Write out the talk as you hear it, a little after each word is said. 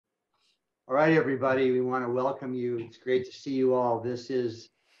All right, everybody, we want to welcome you. It's great to see you all. This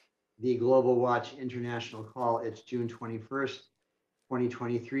is the Global Watch International Call. It's June 21st,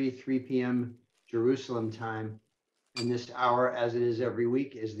 2023, 3 p.m. Jerusalem time. And this hour, as it is every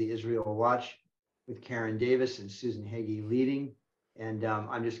week, is the Israel Watch with Karen Davis and Susan Hagee leading. And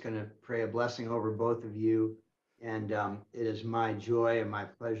I'm just going to pray a blessing over both of you. And it is my joy and my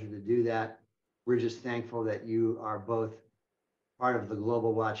pleasure to do that. We're just thankful that you are both part of the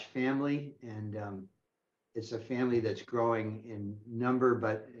Global Watch family. And it's a family that's growing in number,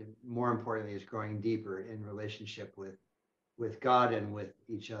 but more importantly, is growing deeper in relationship with God and with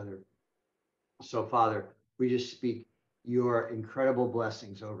each other. So, Father, we just speak your incredible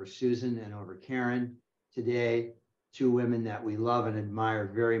blessings over Susan and over Karen today, two women that we love and admire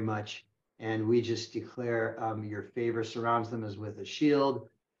very much. And we just declare your favor surrounds them as with a shield.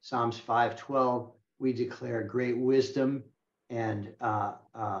 Psalms 5:12. We declare great wisdom and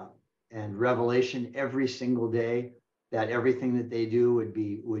revelation every single day. That everything that they do would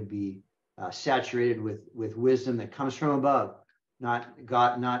be saturated with wisdom that comes from above, not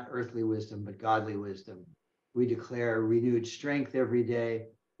God, not earthly wisdom, but godly wisdom. We declare renewed strength every day.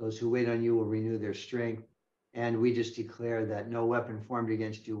 Those who wait on you will renew their strength. And we just declare that no weapon formed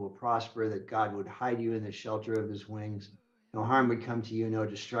against you will prosper, that God would hide you in the shelter of his wings. No harm would come to you, no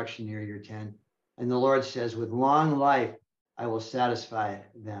destruction near your tent. And the Lord says, with long life, I will satisfy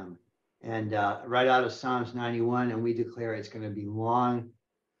them. And right out of Psalms 91, and we declare it's going to be long,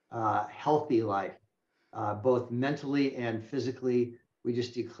 healthy life, both mentally and physically. We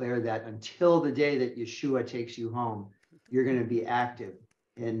just declare that until the day that Yeshua takes you home, you're going to be active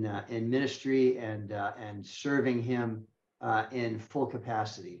in ministry and serving him in full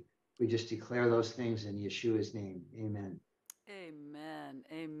capacity. We just declare those things in Yeshua's name. Amen. Amen.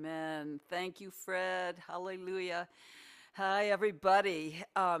 Amen. Thank you, Fred. Hallelujah. Hi, everybody.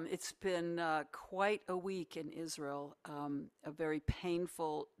 It's been quite a week in Israel, a very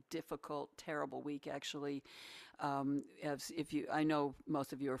painful, difficult, terrible week, actually. As if you, I know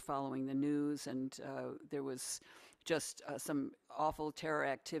most of you are following the news, and there was just some awful terror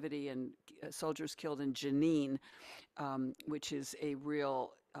activity and soldiers killed in Jenin, which is a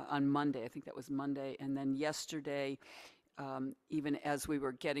real on Monday. I think that was Monday, and then yesterday even as we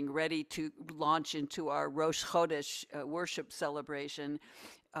were getting ready to launch into our Rosh Chodesh worship celebration,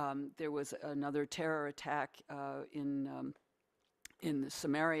 there was another terror attack in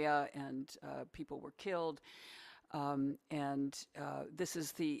Samaria, and people were killed. And this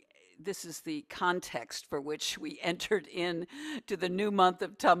is the context for which we entered in to the new month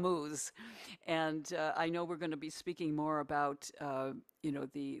of Tammuz. And I know we're going to be speaking more about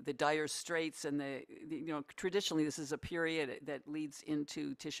the dire straits and traditionally this is a period that leads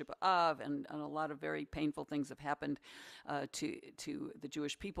into Tisha B'Av, and a lot of very painful things have happened to the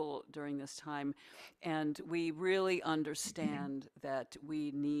Jewish people during this time, and we really understand that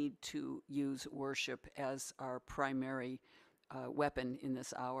we need to use worship as our primary weapon in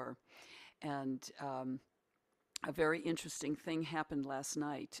this hour. And a very interesting thing happened last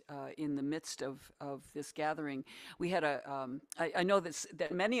night in the midst of this gathering. We had I know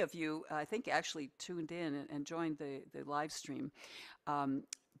that many of you, I think, actually tuned in and joined the live stream,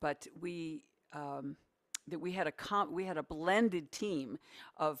 but that we had a blended team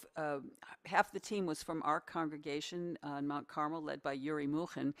of half the team was from our congregation on Mount Carmel, led by Yuri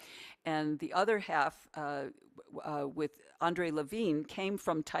Muchin, and the other half with Andre Levine came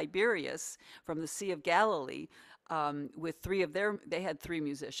from Tiberias, from the Sea of Galilee, with they had three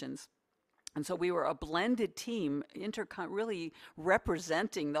musicians. And so we were a blended team, really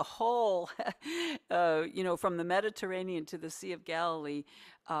representing the whole, from the Mediterranean to the Sea of Galilee.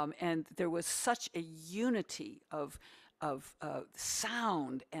 And there was such a unity of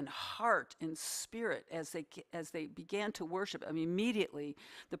sound and heart and spirit as they began to worship. I mean, immediately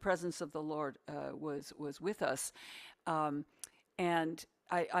the presence of the Lord was with us. And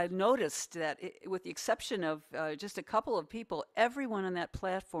I noticed that, with the exception of just a couple of people, everyone on that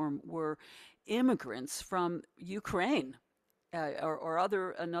platform were immigrants from Ukraine or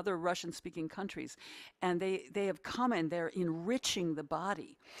other Russian-speaking countries, and they have come and they're enriching the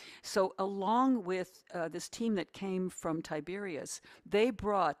body. So along with this team that came from Tiberias, they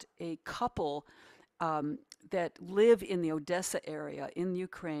brought a couple that live in the Odessa area in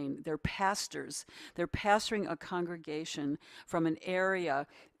Ukraine. They're pastors. They're pastoring a congregation from an area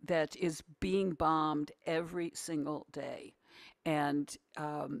that is being bombed every single day. And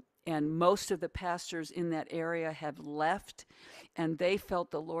most of the pastors in that area have left, and they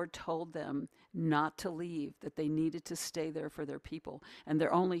felt the Lord told them not to leave, that they needed to stay there for their people. And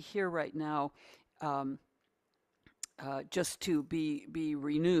they're only here right now just to be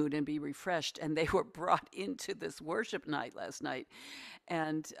renewed and be refreshed. And they were brought into this worship night last night,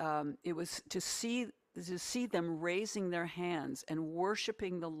 and it was to see them raising their hands and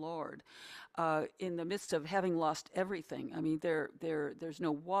worshiping the Lord in the midst of having lost everything. I mean, there's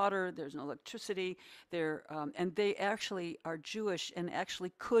no water, there's no electricity. And they actually are Jewish and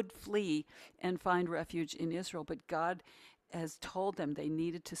actually could flee and find refuge in Israel, but God has told them they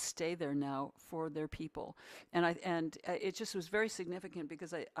needed to stay there now for their people. And it just was very significant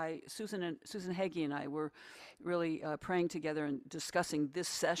because Susan Hagee and I were really praying together and discussing this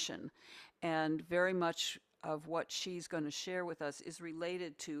session, and very much of what she's going to share with us is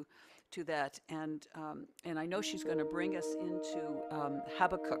related to that. And I know she's going to bring us into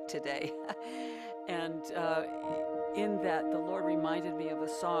Habakkuk today. And in that, the Lord reminded me of a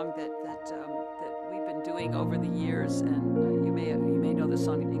song that we've been doing over the years, and you may know the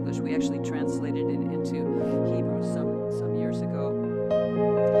song in English. We actually translated it into Hebrew some years ago,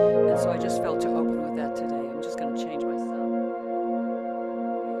 and so I just felt to open with that today. I'm just going to change my sound.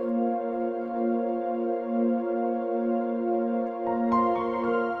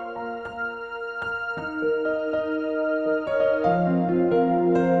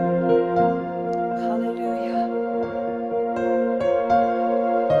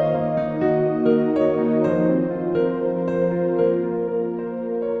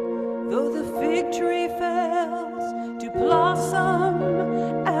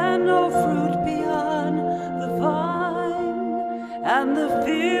 And the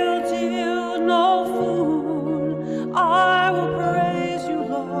fields yield no food, I will praise you,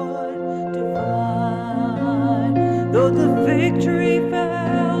 Lord divine. Though the fig tree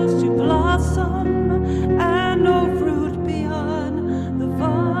fails to blossom, and no fruit be on the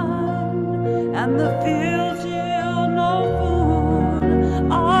vine, and the fields yield no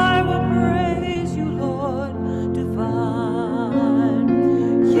food, I will praise you, Lord divine.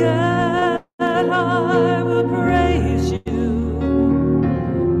 Yet I will praise you.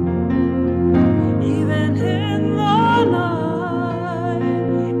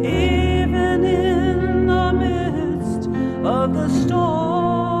 Of the storm,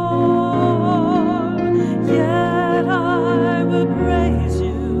 yet I will praise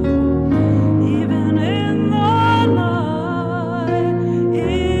you, even in the night,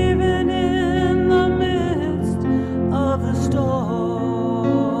 even in the midst of the storm.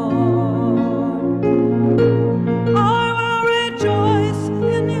 I will rejoice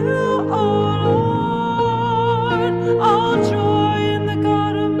in you, O Lord. I'll joy in the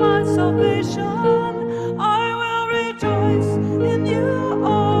God of my salvation. In you, O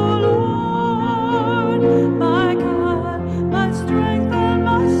Lord, my God, my strength and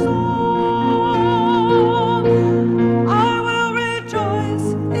my song. I will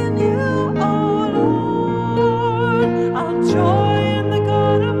rejoice in you, O Lord. I'll joy in the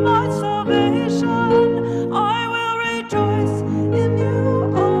God of my salvation. I will rejoice in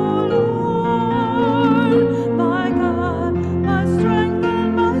you, O Lord, my God, my strength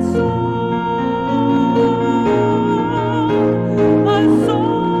and my song. My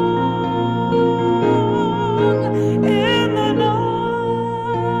song in the night,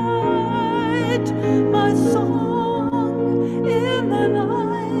 my song in the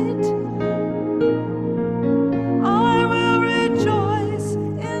night, I will rejoice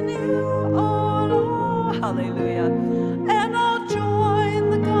in you, O Lord. Hallelujah. And I'll joy in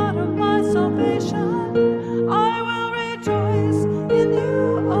the God of my salvation. I will rejoice in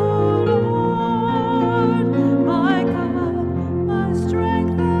you, O Lord, my God, my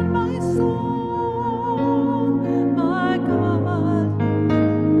strength and my song, my God,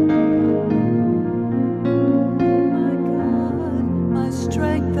 my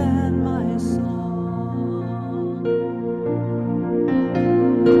strength and my song.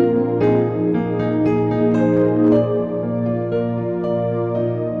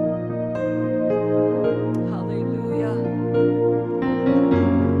 Hallelujah.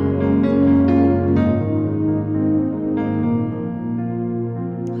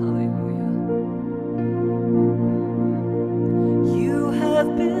 You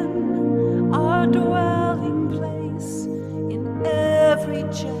have been our dwelling place in every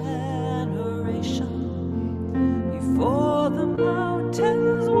generation. Before the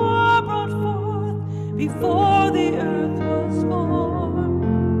mountains were brought forth, before the earth was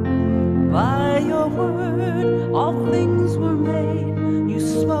formed, by your word all things were made. You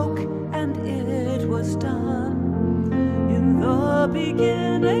spoke and it was done. In the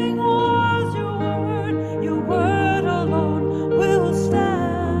beginning was your word alone will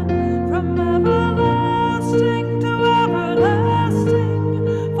stand from everlasting to everlasting.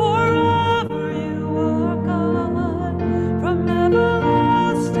 Forever you are God.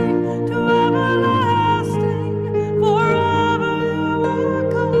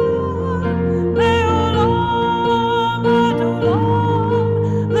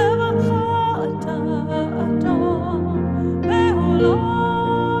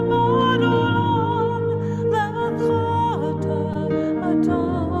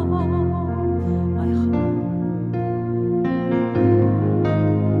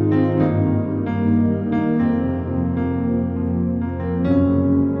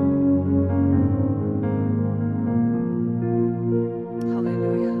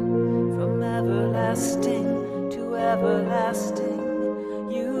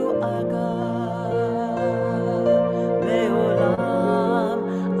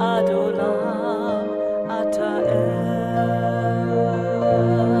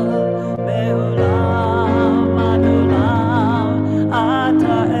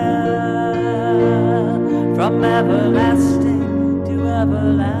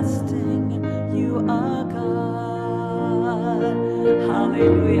 everlasting, you are God.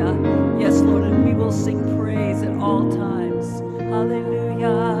 Hallelujah. Yes, Lord, and we will sing praise at all times.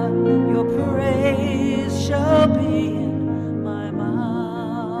 Hallelujah. Your praise shall be in my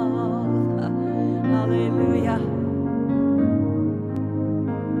mouth. Hallelujah.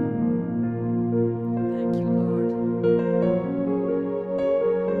 Thank you, Lord.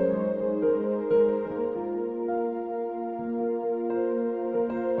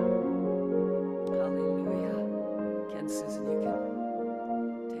 Hallelujah. Again, Susan, you can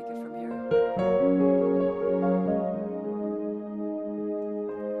take it from here.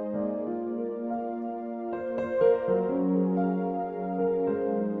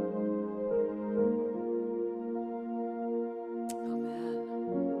 Amen.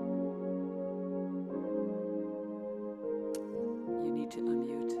 You need to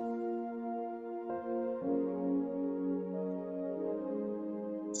unmute.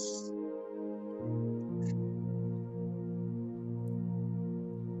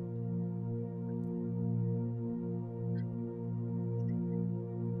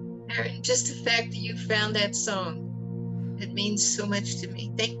 Aaron, just the fact that you found that song, it means so much to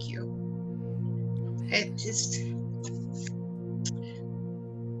me. Thank you. It just,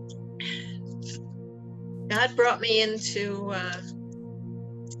 God brought me into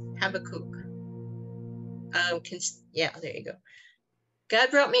Habakkuk. Yeah, there you go. God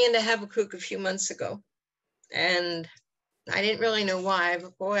brought me into Habakkuk a few months ago, and I didn't really know why,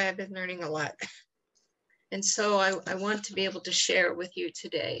 but boy, I've been learning a lot. And so I want to be able to share with you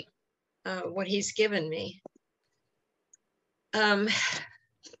today what he's given me.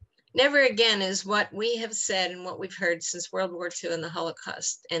 Never again is what we have said and what we've heard since World War II and the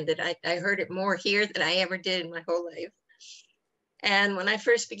Holocaust ended. I heard it more here than I ever did in my whole life. And when I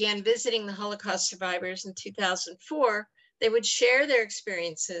first began visiting the Holocaust survivors in 2004, they would share their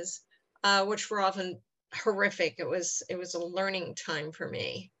experiences, which were often horrific. It was a learning time for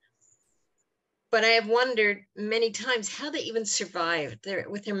me. But I have wondered many times how they even survived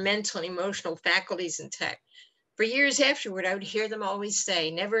with their mental and emotional faculties intact. For years afterward, I would hear them always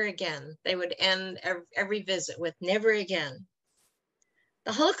say, never again. They would end every visit with, never again.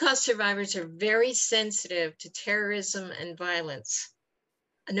 The Holocaust survivors are very sensitive to terrorism and violence,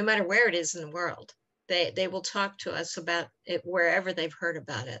 no matter where it is in the world. They will talk to us about it wherever they've heard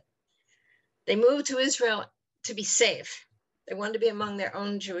about it. They moved to Israel to be safe. They wanted to be among their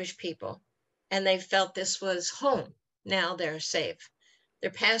own Jewish people, and they felt this was home. Now they're safe.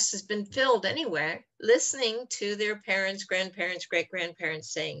 Their past has been filled anywhere, listening to their parents, grandparents,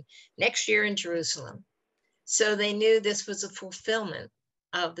 great-grandparents saying, next year in Jerusalem. So they knew this was a fulfillment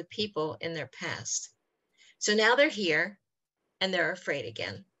of the people in their past. So now they're here, and they're afraid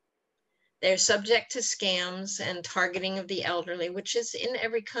again. They're subject to scams and targeting of the elderly, which is in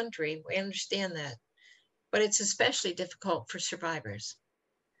every country. We understand that. But it's especially difficult for survivors.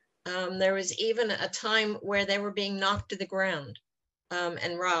 There was even a time where they were being knocked to the ground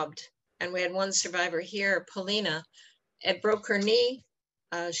and robbed. And we had one survivor here, Paulina. It broke her knee.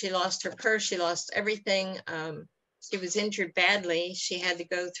 She lost her purse. She lost everything. She was injured badly. She had to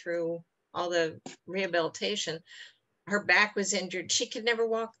go through all the rehabilitation. Her back was injured. She could never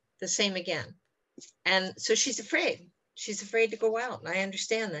walk the same again. And so she's afraid. She's afraid to go out. And I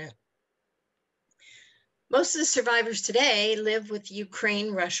understand that. Most of the survivors today live with the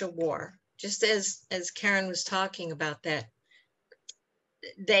Ukraine-Russia war. Just as Karen was talking about that,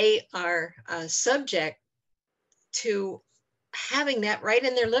 they are subject to having that right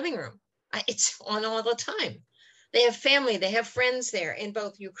in their living room. It's on all the time. They have family, they have friends there in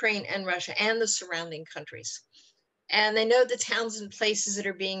both Ukraine and Russia and the surrounding countries. And they know the towns and places that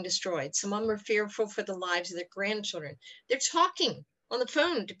are being destroyed. Some of them are fearful for the lives of their grandchildren. They're talking on the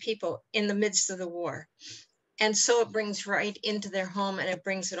phone to people in the midst of the war. And so it brings right into their home, and it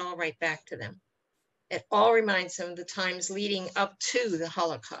brings it all right back to them. It all reminds them of the times leading up to the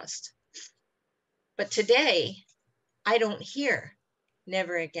Holocaust. But today, I don't hear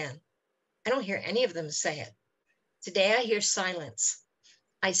never again. I don't hear any of them say it. Today, I hear silence.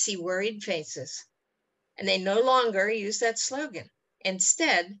 I see worried faces, and they no longer use that slogan.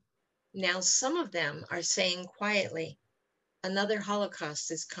 Instead, now some of them are saying quietly, another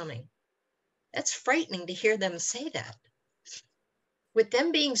Holocaust is coming. That's frightening to hear them say that. With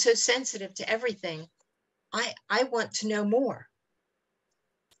them being so sensitive to everything, I want to know more.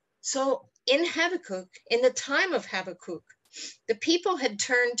 So in Habakkuk, in the time of Habakkuk, the people had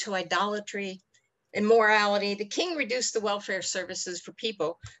turned to idolatry, immorality. The king reduced the welfare services for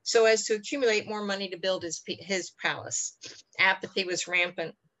people so as to accumulate more money to build his palace. Apathy was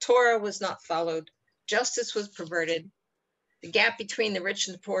rampant. Torah was not followed. Justice was perverted. The gap between the rich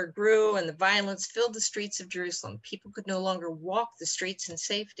and the poor grew, and the violence filled the streets of Jerusalem. People could no longer walk the streets in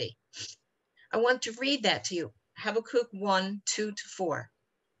safety. I want to read that to you. Habakkuk 1:2-4.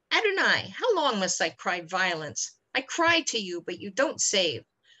 Adonai, how long must I cry violence? I cry to you, but you don't save.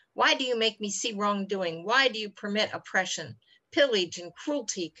 Why do you make me see wrongdoing? Why do you permit oppression? Pillage and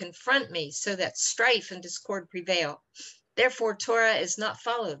cruelty confront me so that strife and discord prevail. Therefore, Torah is not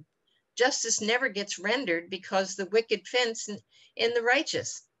followed. Justice never gets rendered because the wicked fence in the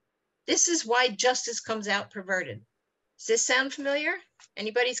righteous. This is why justice comes out perverted. Does this sound familiar?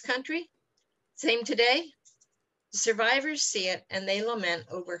 Anybody's country? Same today? The survivors see it and they lament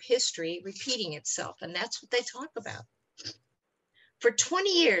over history repeating itself. And that's what they talk about. For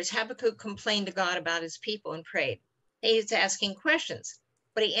 20 years, Habakkuk complained to God about his people and prayed. He was asking questions,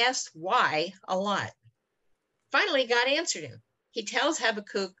 but he asked why a lot. Finally, God answered him. He tells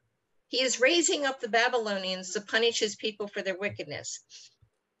Habakkuk he is raising up the Babylonians to punish his people for their wickedness.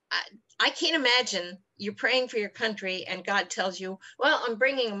 I can't imagine you praying for your country and God tells you, well, I'm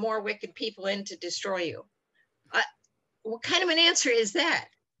bringing more wicked people in to destroy you. What kind of an answer is that?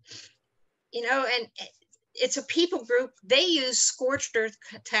 You know, and it's a people group. They use scorched earth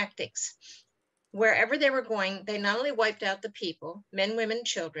tactics. Wherever they were going, they not only wiped out the people, men, women,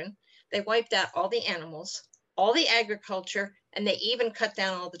 children, they wiped out all the animals, all the agriculture, and they even cut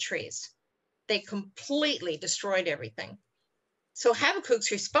down all the trees. They completely destroyed everything. So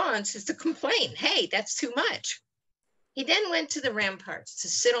Habakkuk's response is to complain, hey, that's too much. He then went to the ramparts to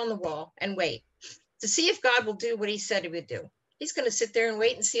sit on the wall and wait to see if God will do what he said he would do. He's going to sit there and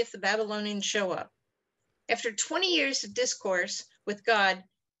wait and see if the Babylonians show up. After 20 years of discourse with God,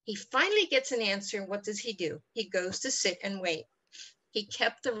 he finally gets an answer. What does he do? He goes to sit and wait. He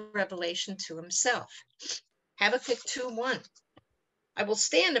kept the revelation to himself. Habakkuk 2:1. I will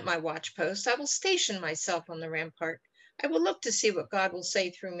stand at my watchpost. I will station myself on the rampart. I will look to see what God will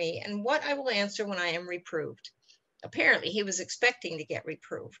say through me and what I will answer when I am reproved. Apparently, he was expecting to get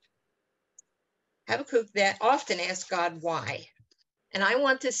reproved. Habakkuk that often asked God why. And I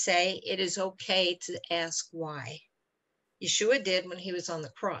want to say it is okay to ask why. Yeshua did when he was on the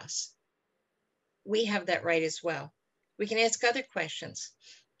cross. We have that right as well. We can ask other questions.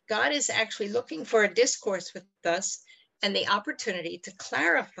 God is actually looking for a discourse with us and the opportunity to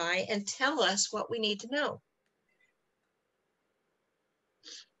clarify and tell us what we need to know.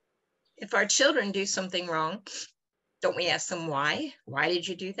 If our children do something wrong, don't we ask them why? Why did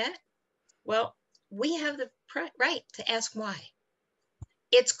you do that? Well, we have the right to ask why.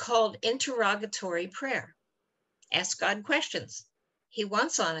 It's called interrogatory prayer. Ask God questions. He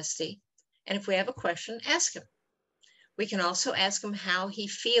wants honesty. And if we have a question, ask him. We can also ask him how he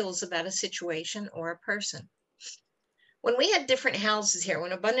feels about a situation or a person. When we had different houses here,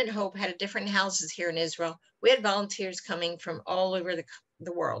 when Abundant Hope had different houses here in Israel, we had volunteers coming from all over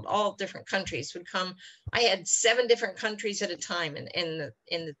the world, all different countries would come. I had 7 different countries at a time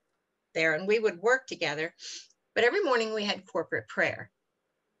there, and we would work together. But every morning we had corporate prayer.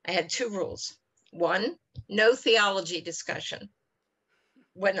 I had 2 rules. 1, no theology discussion.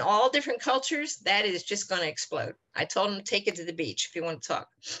 When all different cultures, that is just going to explode. I told them to take it to the beach if you want to talk.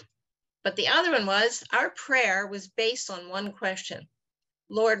 But the other one was, our prayer was based on one question.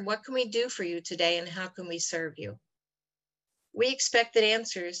 Lord, what can we do for you today and how can we serve you? We expected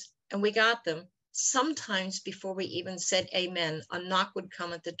answers and we got them. Sometimes before we even said amen, a knock would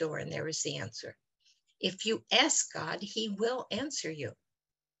come at the door and there was the answer. If you ask God, he will answer you.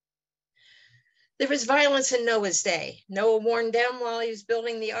 There was violence in Noah's day. Noah warned them while he was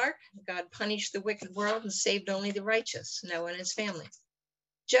building the ark. God punished the wicked world and saved only the righteous, Noah and his family.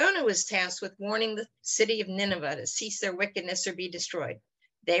 Jonah was tasked with warning the city of Nineveh to cease their wickedness or be destroyed.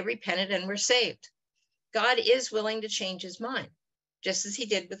 They repented and were saved. God is willing to change his mind, just as he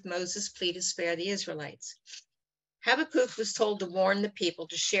did with Moses' plea to spare the Israelites. Habakkuk was told to warn the people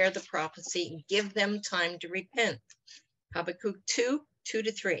to share the prophecy and give them time to repent. Habakkuk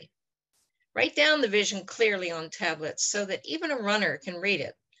 2:2-3. Write down the vision clearly on tablets so that even a runner can read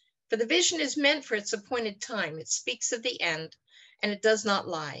it. For the vision is meant for its appointed time. It speaks of the end, and it does not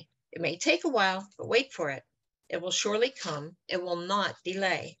lie. It may take a while, but wait for it. It will surely come. It will not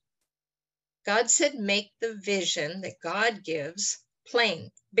delay. God said, make the vision that God gives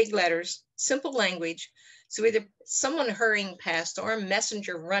plain, big letters, simple language, so either someone hurrying past or a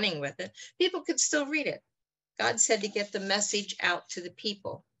messenger running with it, people could still read it. God said to get the message out to the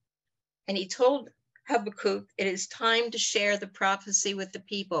people. And he told Habakkuk, it is time to share the prophecy with the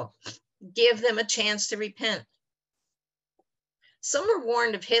people. Give them a chance to repent. Some were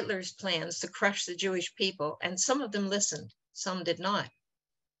warned of Hitler's plans to crush the Jewish people, and some of them listened, some did not.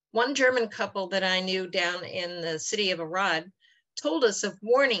 One German couple that I knew down in the city of Arad told us of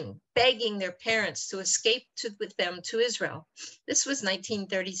warning, begging their parents to escape with them to Israel. This was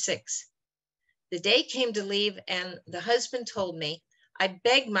 1936. The day came to leave, and the husband told me, I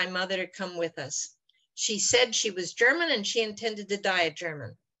begged my mother to come with us. She said she was German and she intended to die a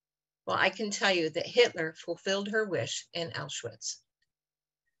German. Well, I can tell you that Hitler fulfilled her wish in Auschwitz.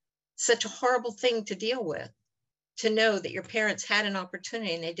 Such a horrible thing to deal with, to know that your parents had an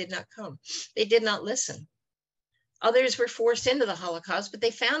opportunity and they did not come. They did not listen. Others were forced into the Holocaust, but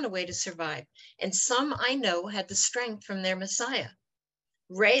they found a way to survive. And some I know had the strength from their Messiah.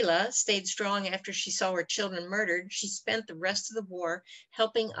 Rayla stayed strong after she saw her children murdered. She spent the rest of the war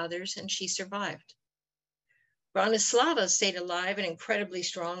helping others, and she survived. Bronislava stayed alive and incredibly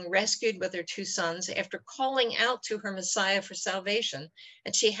strong, rescued with her 2 sons after calling out to her Messiah for salvation,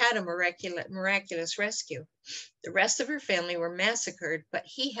 and she had a miraculous rescue. The rest of her family were massacred, but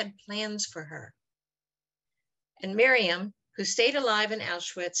he had plans for her. And Miriam, who stayed alive in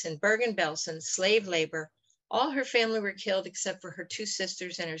Auschwitz and Bergen-Belsen, slave labor, all her family were killed except for her 2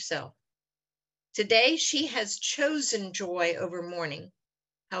 sisters and herself. Today, she has chosen joy over mourning.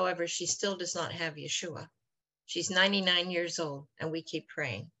 However, she still does not have Yeshua. She's 99 years old, and we keep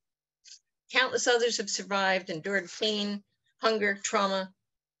praying. Countless others have survived, endured pain, hunger, trauma.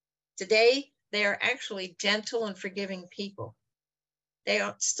 Today, they are actually gentle and forgiving people. They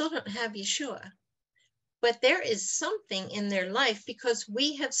still don't have Yeshua, but there is something in their life because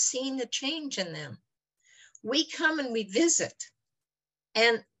we have seen the change in them. We come and we visit,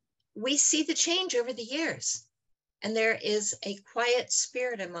 and we see the change over the years, and there is a quiet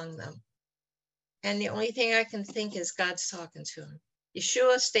spirit among them. And the only thing I can think is God's talking to them.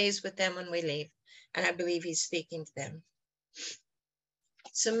 Yeshua stays with them when we leave, and I believe he's speaking to them.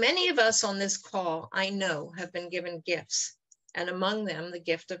 So many of us on this call, I know, have been given gifts, and among them, the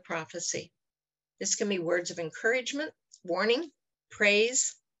gift of prophecy. This can be words of encouragement, warning,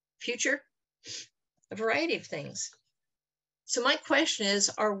 praise, future, a variety of things. So my question is,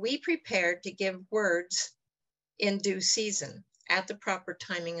 are we prepared to give words in due season at the proper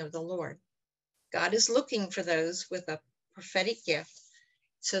timing of the Lord? God is looking for those with a prophetic gift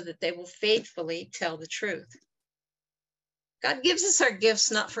so that they will faithfully tell the truth. God gives us our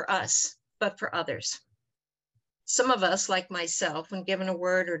gifts not for us, but for others. Some of us, like myself, when given a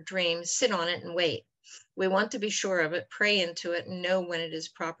word or dream, sit on it and wait. We want to be sure of it, pray into it, and know when it is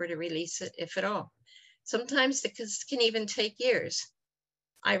proper to release it, if at all. Sometimes this can even take years.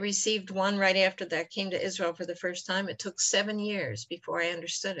 I received one right after that I came to Israel for the first time. It took 7 years before I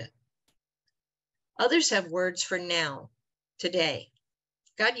understood it. Others have words for now, today.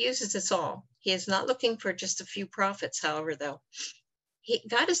 God uses us all. He is not looking for just a few prophets, however, though.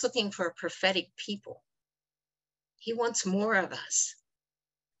 God is looking for a prophetic people. He wants more of us.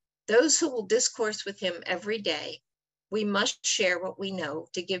 Those who will discourse with him every day, we must share what we know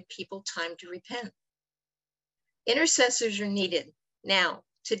to give people time to repent. Intercessors are needed now,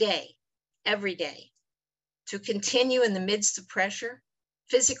 today, every day, to continue in the midst of pressure,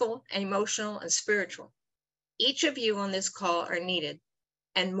 physical, and emotional, and spiritual. Each of you on this call are needed,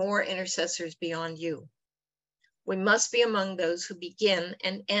 and more intercessors beyond you. We must be among those who begin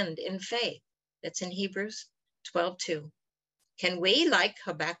and end in faith. That's in Hebrews 12:2. Can we, like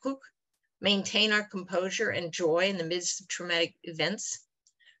Habakkuk, maintain our composure and joy in the midst of traumatic events?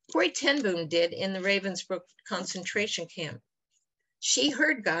 Corrie ten Boom did in the Ravensbrück concentration camp. She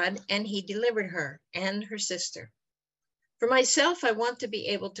heard God, and he delivered her and her sister. For myself, I want to be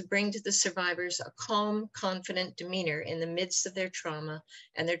able to bring to the survivors a calm, confident demeanor in the midst of their trauma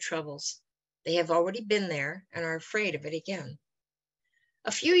and their troubles. They have already been there and are afraid of it again.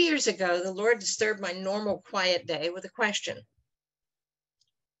 A few years ago, the Lord disturbed my normal quiet day with a question.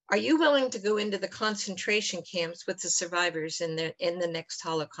 Are you willing to go into the concentration camps with the survivors in the next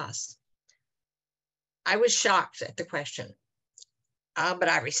Holocaust? I was shocked at the question, but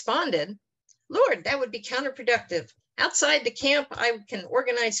I responded, Lord, that would be counterproductive. Outside the camp, I can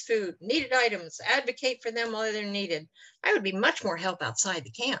organize food, needed items, advocate for them while they're needed. I would be much more help outside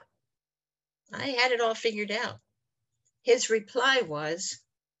the camp. I had it all figured out. His reply was,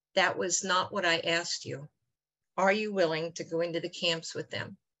 that was not what I asked you. Are you willing to go into the camps with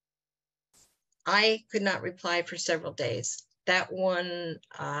them? I could not reply for several days. That one,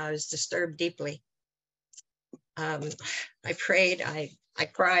 I was disturbed deeply. I prayed, I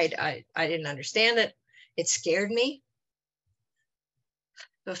cried, I didn't understand it. It scared me.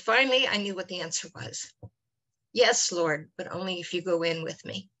 But finally, I knew what the answer was. Yes, Lord, but only if you go in with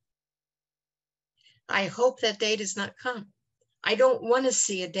me. I hope that day does not come. I don't want to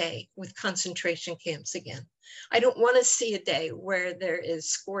see a day with concentration camps again. I don't want to see a day where there is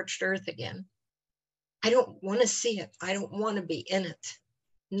scorched earth again. I don't want to see it. I don't want to be in it.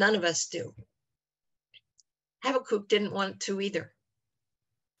 None of us do. Habakkuk didn't want to either.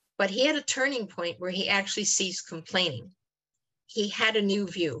 But he had a turning point where he actually ceased complaining. He had a new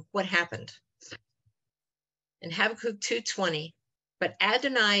view. What happened? In Habakkuk 2:20, but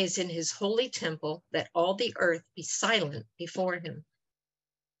Adonai is in his holy temple, that all the earth be silent before him.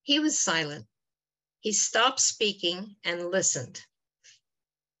 He was silent. He stopped speaking and listened.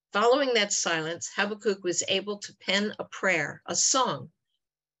 Following that silence, Habakkuk was able to pen a prayer, a song,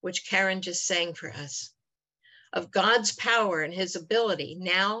 which Karen just sang for us, of God's power and his ability.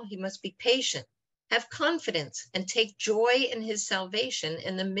 Now he must be patient, have confidence, and take joy in his salvation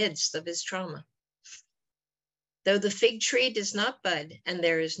in the midst of his trauma. Though the fig tree does not bud and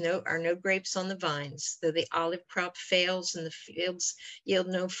there are no grapes on the vines, though the olive crop fails and the fields yield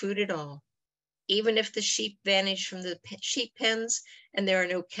no food at all, even if the sheep vanish from the sheep pens and there are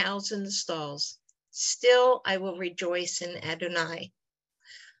no cows in the stalls, still I will rejoice in Adonai.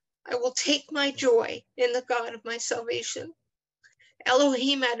 I will take my joy in the God of my salvation.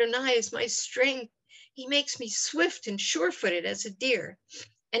 Elohim Adonai is my strength. He makes me swift and sure-footed as a deer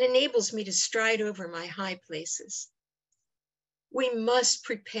and enables me to stride over my high places. We must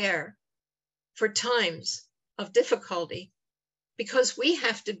prepare for times of difficulty because we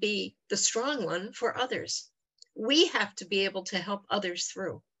have to be the strong one for others. We have to be able to help others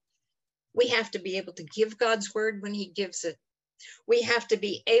through. We have to be able to give God's word when he gives it. We have to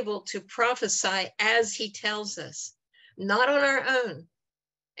be able to prophesy as he tells us, not on our own.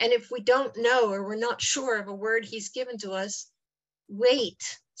 And if we don't know or we're not sure of a word he's given to us,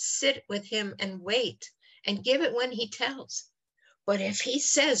 wait, sit with him and wait and give it when he tells. But if he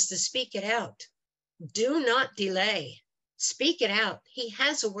says to speak it out, do not delay. Speak it out. He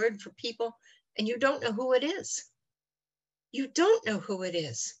has a word for people and you don't know who it is. You don't know who it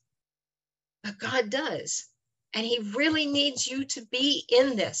is, but God does. And he really needs you to be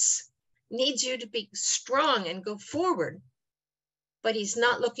in this, needs you to be strong and go forward. But he's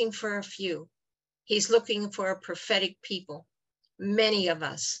not looking for a few. He's looking for a prophetic people, many of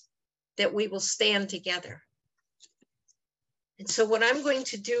us, that we will stand together. And so what I'm going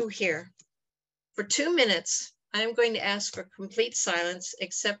to do here, for 2 minutes, I'm going to ask for complete silence,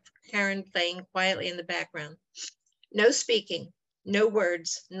 except for Karen playing quietly in the background. No speaking, no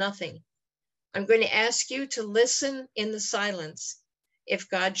words, nothing. I'm going to ask you to listen in the silence if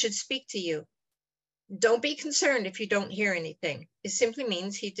God should speak to you. Don't be concerned if you don't hear anything. It simply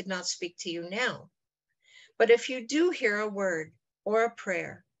means he did not speak to you now. But if you do hear a word or a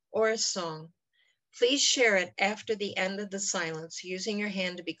prayer or a song, please share it after the end of the silence, using your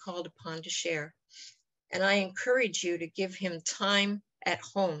hand to be called upon to share. And I encourage you to give him time at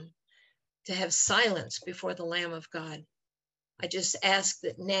home to have silence before the Lamb of God. I just ask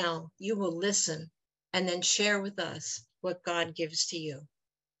that now you will listen and then share with us what God gives to you.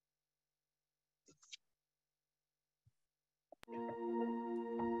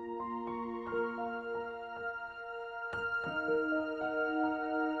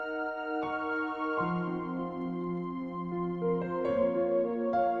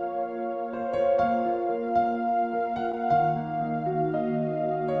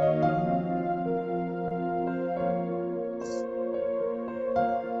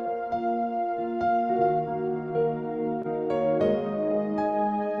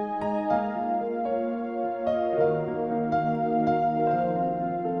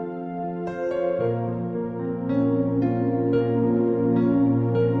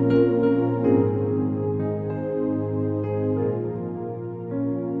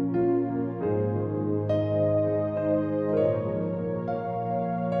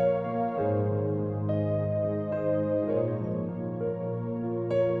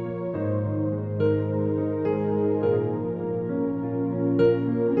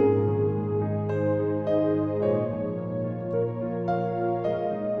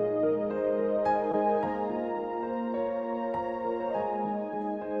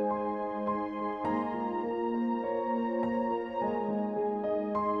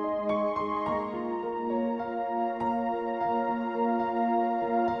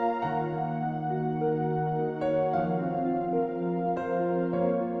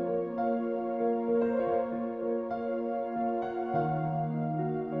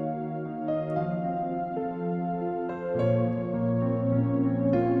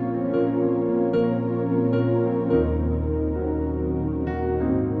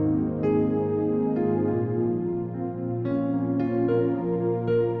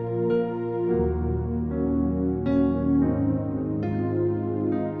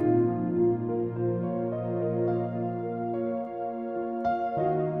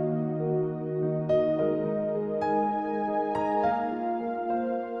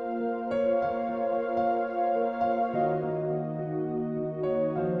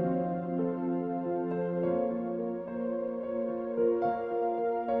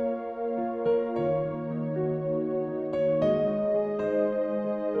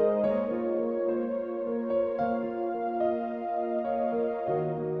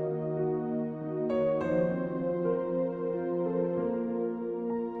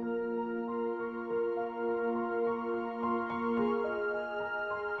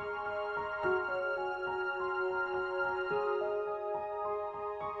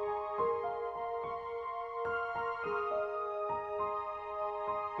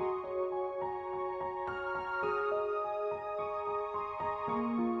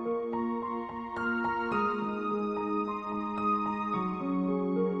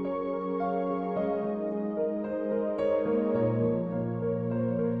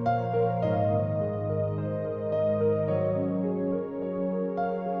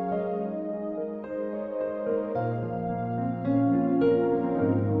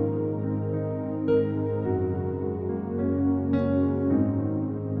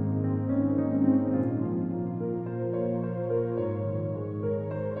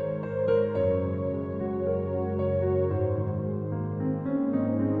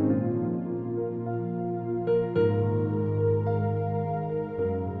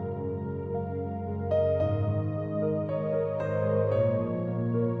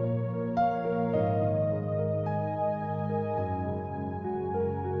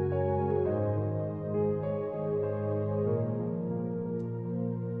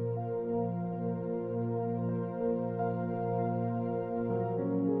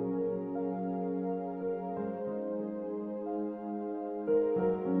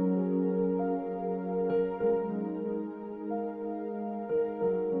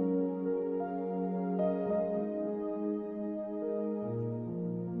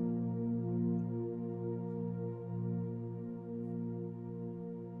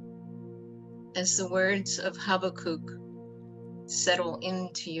 as the words of Habakkuk settle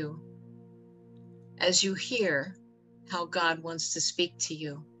into you, as you hear how God wants to speak to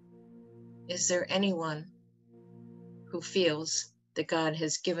you, is there anyone who feels that God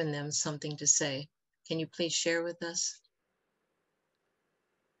has given them something to say? Can you please share with us?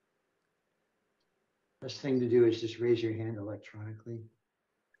 Best thing to do is just raise your hand electronically.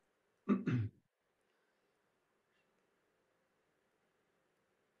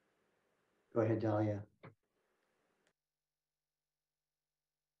 Go ahead, Dahlia.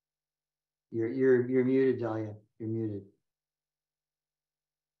 You're muted, Dahlia. You're muted.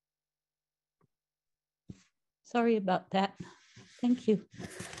 Sorry about that. Thank you.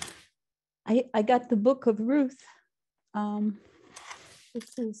 I got the book of Ruth.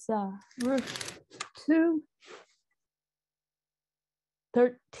 This is Ruth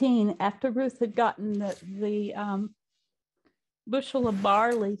 2:13. After Ruth had gotten the bushel of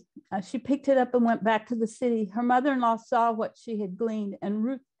barley, she picked it up and went back to the city. Her mother-in-law saw what she had gleaned, and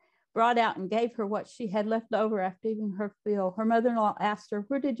Ruth brought out and gave her what she had left over after eating her fill. Her mother-in-law asked her,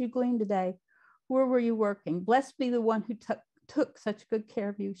 "Where did you glean today? Where were you working? Blessed be the one who took such good care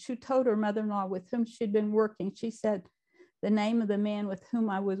of you." She told her mother-in-law with whom she'd been working. She said, "The name of the man with whom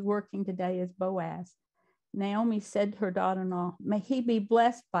I was working today is Boaz." Naomi said to her daughter-in-law, "May he be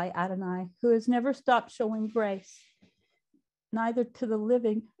blessed by Adonai, who has never stopped showing grace, neither to the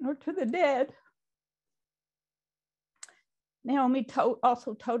living nor to the dead." Naomi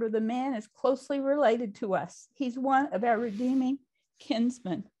also told her, "The man is closely related to us. He's one of our redeeming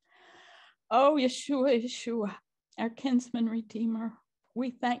kinsmen." Oh, Yeshua, Yeshua, our kinsman redeemer,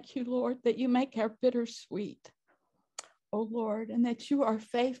 we thank you, Lord, that you make our bitter sweet, oh Lord, and that you are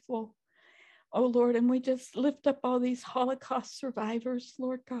faithful, oh Lord, and we just lift up all these Holocaust survivors,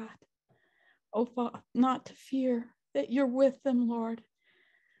 Lord God. Oh, not to fear, that you're with them, Lord,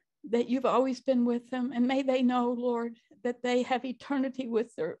 that you've always been with them, and may they know, Lord, that they have eternity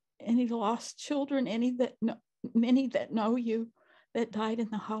with any lost children, many that know you, that died in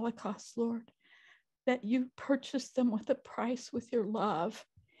the Holocaust, Lord, that you purchased them with a price, with your love,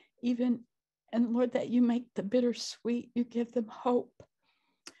 and Lord, that you make the bitter sweet, you give them hope,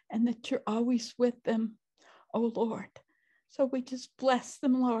 and that you're always with them, oh Lord. So we just bless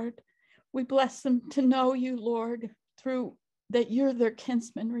them, Lord. We bless them to know you, Lord, through that you're their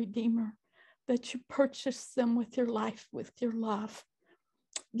kinsman redeemer, that you purchased them with your life, with your love.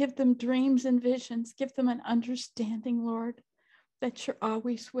 Give them dreams and visions, give them an understanding, Lord, that you're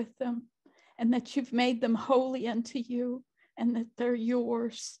always with them, and that you've made them holy unto you, and that they're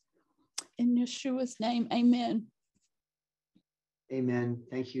yours. In Yeshua's name, amen. Amen.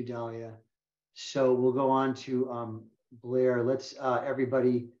 Thank you, Dahlia. So we'll go on to Blair. Let's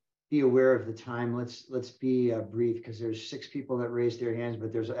everybody be aware of the time. Let's be brief, because there's 6 people that raised their hands,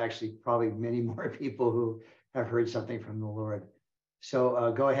 but there's actually probably many more people who have heard something from the Lord.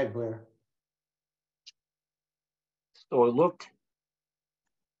 So go ahead, Blair. So I looked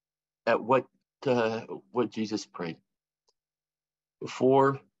at what Jesus prayed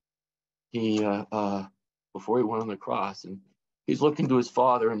before he went on the cross, and he's looking to his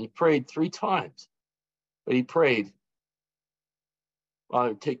Father, and he prayed 3 times. But he prayed,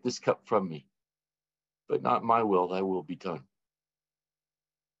 "Father, take this cup from me, but not my will, thy will be done."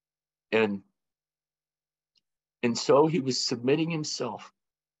 And so he was submitting himself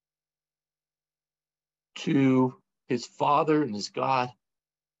to his Father and his God,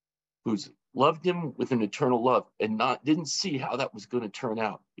 who's loved him with an eternal love, and didn't see how that was going to turn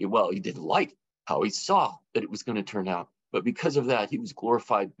out. Well, he didn't like how he saw that it was going to turn out, but because of that, he was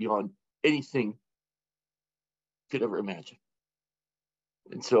glorified beyond anything could ever imagine.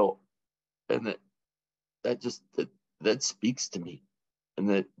 And so, and that speaks to me,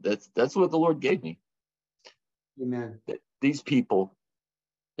 and that's what the Lord gave me. Amen. That these people,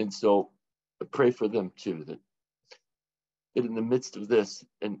 and so I pray for them too, that in the midst of this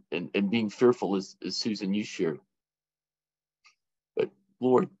and being fearful, as Susan, you shared, but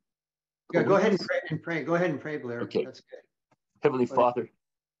Lord, Yeah, go ahead and pray. Go ahead and pray, Blair. Okay. That's good. Heavenly Father,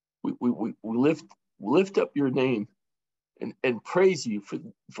 we lift up your name and praise you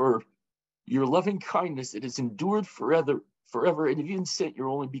for your loving kindness that has endured forever, and have even sent your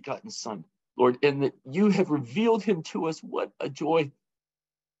only begotten Son, Lord, and that you have revealed him to us. What a joy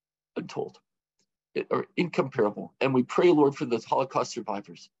untold, or incomparable. And we pray, Lord, for those Holocaust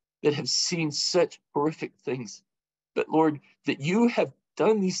survivors that have seen such horrific things, but Lord, that you have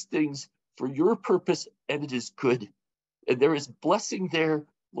done these things for your purpose, and it is good. And there is blessing there,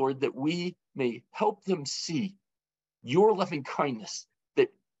 Lord, that we may help them see your loving kindness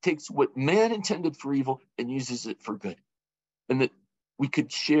that takes what man intended for evil and uses it for good. And that we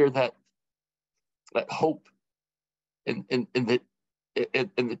could share that that hope and the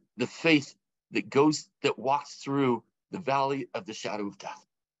faith that walks through the valley of the shadow of death.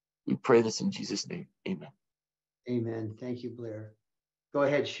 We pray this in Jesus' name. Amen. Amen. Thank you, Blair. Go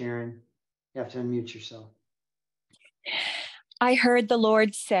ahead, Sharon. You have to unmute yourself. I heard the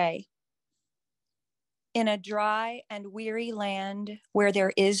Lord say, in a dry and weary land where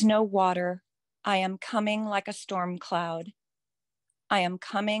there is no water, I am coming like a storm cloud. I am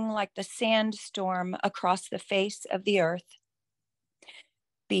coming like the sandstorm across the face of the earth.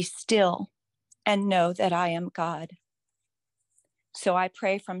 Be still and know that I am God. So I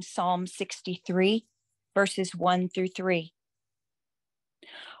pray from Psalm 63, verses 1 through 3.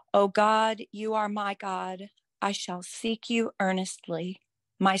 O God, you are my God. I shall seek you earnestly.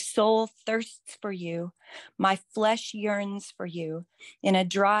 My soul thirsts for you. My flesh yearns for you in a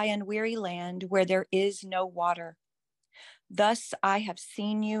dry and weary land where there is no water. Thus I have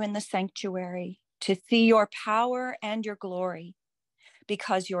seen you in the sanctuary to see your power and your glory,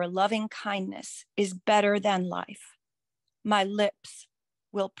 because your loving kindness is better than life. My lips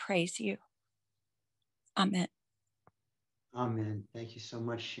will praise you. Amen. Amen. Thank you so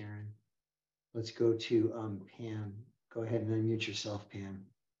much, Sharon. Let's go to Pam. Go ahead and unmute yourself, Pam.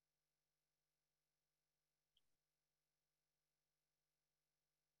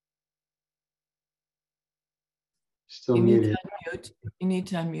 Still muted. You need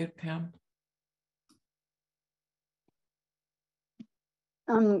to unmute, Pam.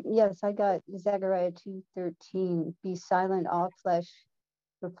 Yes, I got Zechariah 2:13. Be silent, all flesh,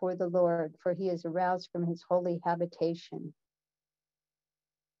 before the Lord, for he is aroused from his holy habitation.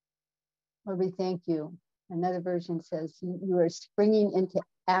 Lord, we thank you. Another version says, you are springing into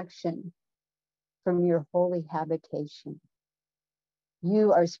action from your holy habitation.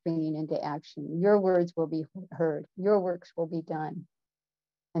 You are springing into action. Your words will be heard. Your works will be done.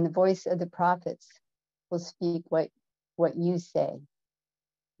 And the voice of the prophets will speak what you say.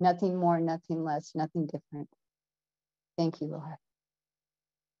 Nothing more, nothing less, nothing different. Thank you, Lord.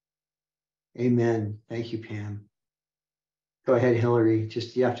 Amen. Thank you, Pam. Go ahead, Hillary.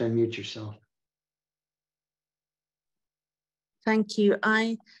 Just you have to unmute yourself. Thank you.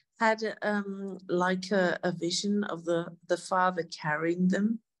 I had like a vision of the Father carrying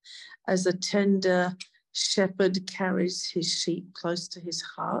them as a tender shepherd carries his sheep close to his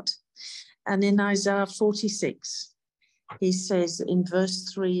heart. And in Isaiah 46, he says in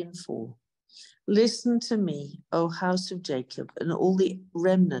verse 3 and 4, listen to me, O house of Jacob, and all the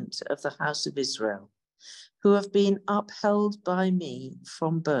remnant of the house of Israel, who have been upheld by me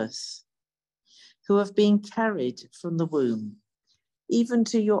from birth, who have been carried from the womb. Even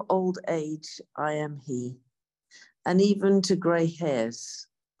to your old age, I am he, and even to gray hairs,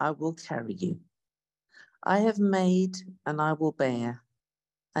 I will carry you. I have made, and I will bear,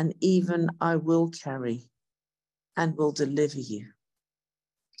 and even I will carry, and will deliver you.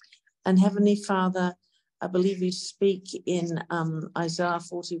 And Heavenly Father, I believe you speak in Isaiah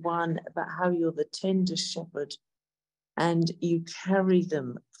 41 about how you're the tender shepherd, and you carry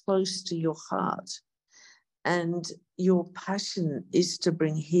them close to your heart. And your passion is to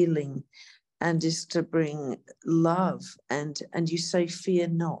bring healing and is to bring love. And you say, fear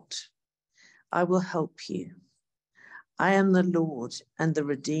not, I will help you. I am the Lord and the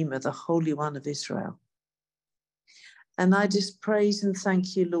Redeemer, the Holy One of Israel. And I just praise and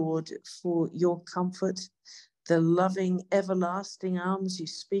thank you, Lord, for your comfort, the loving, everlasting arms you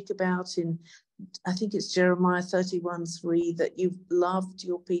speak about in, I think it's Jeremiah 31:3, that you've loved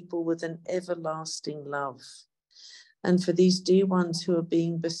your people with an everlasting love. And for these dear ones who are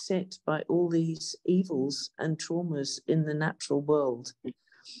being beset by all these evils and traumas in the natural world,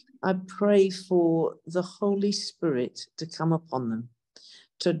 I pray for the Holy Spirit to come upon them,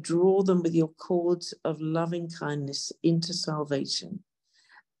 to draw them with your cords of loving kindness into salvation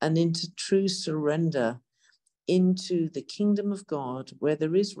and into true surrender into the kingdom of God, where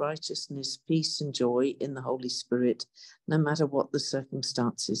there is righteousness, peace, and joy in the Holy Spirit, no matter what the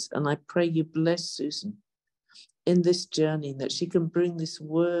circumstances. And I pray you bless Susan in this journey, that she can bring this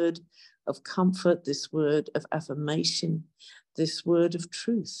word of comfort, this word of affirmation, this word of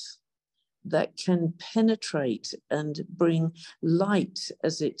truth that can penetrate and bring light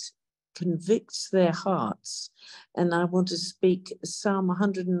as it convicts their hearts. And I want to speak Psalm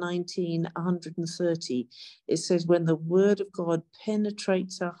 119, 130. It says, when the word of God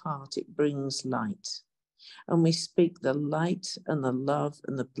penetrates our heart, it brings light. And we speak the light and the love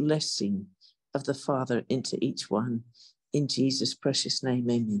and the blessing of the Father into each one. In Jesus' precious name,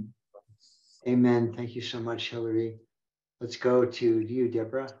 amen. Amen. Thank you so much, Hillary. Let's go to you,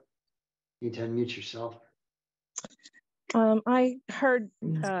 Deborah. You need to unmute yourself. I heard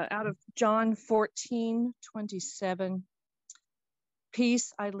out of John 14:27,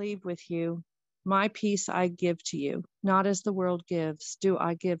 peace I leave with you, my peace I give to you, not as the world gives, do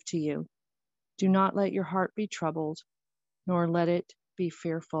I give to you. Do not let your heart be troubled, nor let it be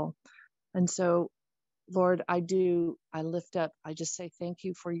fearful. And so, Lord, I lift up, I just say thank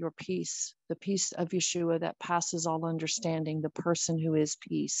you for your peace, the peace of Yeshua that passes all understanding, the person who is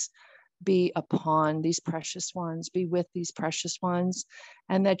peace. Be upon these precious ones, be with these precious ones,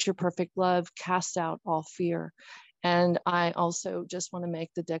 and that your perfect love cast out all fear. And I also just want to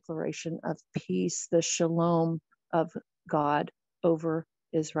make the declaration of peace, the shalom of God over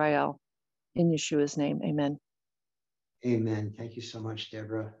Israel. In Yeshua's name, amen. Amen. Thank you so much,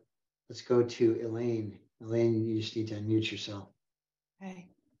 Deborah. Let's go to Elaine. Elaine, you just need to unmute yourself. Okay.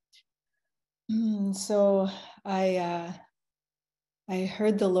 So I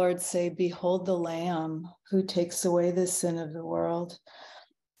heard the Lord say, behold the Lamb who takes away the sin of the world.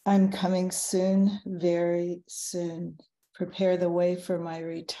 I'm coming soon, very soon. Prepare the way for my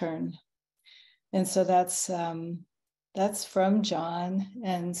return. And so that's from John.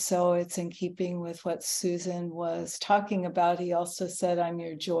 And so it's in keeping with what Susan was talking about. He also said, I'm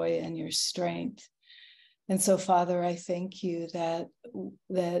your joy and your strength. And so, Father, I thank you that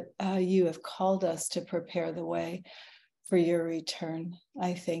you have called us to prepare the way for your return.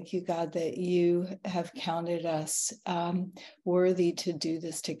 I thank you, God, that you have counted us worthy to do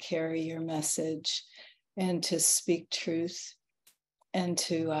this, to carry your message and to speak truth and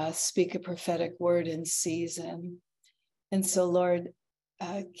to speak a prophetic word in season. And so, Lord,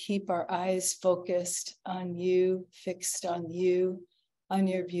 keep our eyes focused on you, fixed on you, on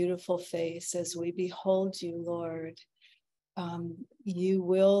your beautiful face as we behold you, Lord. You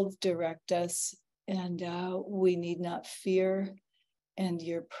will direct us, and we need not fear. And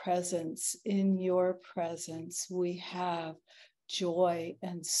your presence, in your presence, we have joy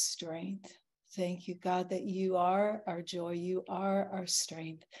and strength. Thank you, God, that you are our joy, you are our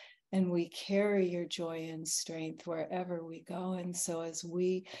strength, and we carry your joy and strength wherever we go. And so as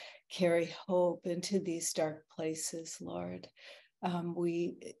we carry hope into these dark places, Lord,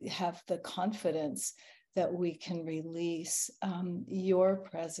 we have the confidence that we can release your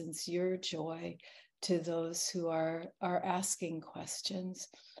presence, your joy to those who are asking questions.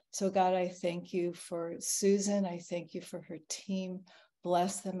 So God, I thank you for Susan. I thank you for her team.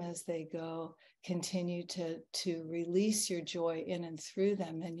 Bless them as they go. Continue to release your joy in and through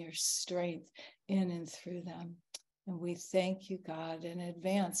them and your strength in and through them. And we thank you, God, in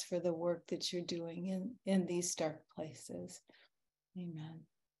advance for the work that you're doing in these dark places. Amen.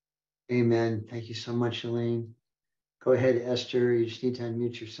 Amen. Thank you so much, Elaine. Go ahead, Esther. You just need to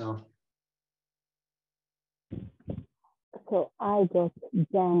unmute yourself. So I got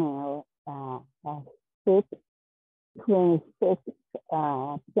Daniel 6, 26,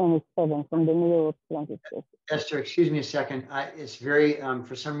 27 from the middle of 26. Esther, excuse me a second. It's very,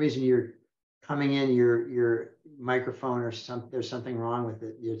 for some reason you're coming in, your microphone or there's something wrong with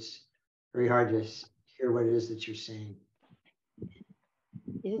it. It's very hard to hear what it is that you're saying.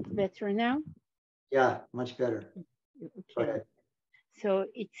 Is it better now? Yeah, much better. Okay. Go ahead. So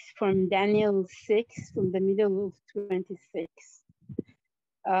it's from Daniel 6, from the middle of 26.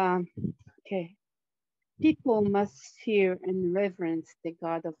 Okay. People must fear and reverence the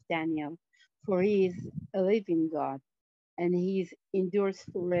God of Daniel, for he is a living God, and he endures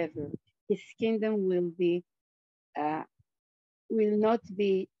forever. His kingdom will not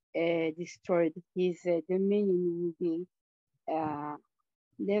be destroyed. His dominion will be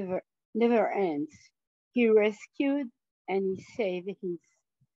never ends. He rescued and he saved. He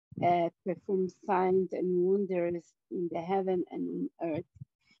performed signs and wonders in the heaven and on earth.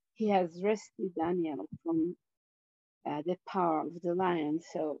 He has rescued Daniel from the power of the lion.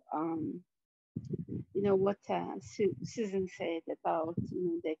 So, you know what Susan said about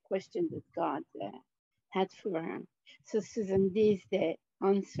the question that God had for her. So, Susan, this is the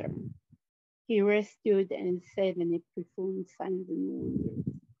answer. He rescued and saved, and he performed signs and wonders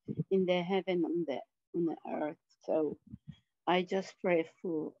in the heaven and on the earth. So I just pray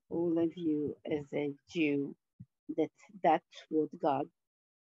for all of you as a Jew that's what God,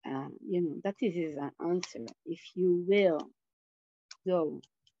 that is his answer. If you will go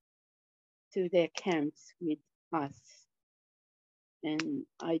to their camps with us, and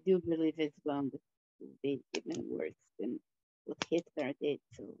I do believe as well that it will be even worse than what Hitler did.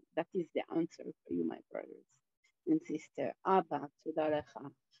 So that is the answer for you, my brothers and sister. Abba, Toda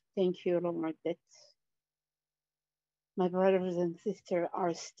Lecha. Thank you, Lord, that my brothers and sisters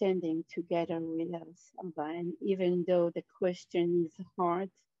are standing together with us, Abba. And even though the question is hard,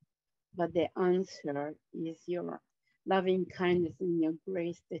 but the answer is your loving kindness and your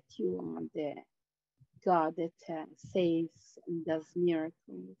grace that you are the God that saves and does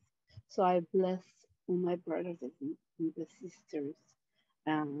miracles. So I bless all my brothers and the sisters,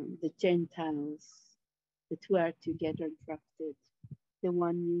 the Gentiles that were together drafted, the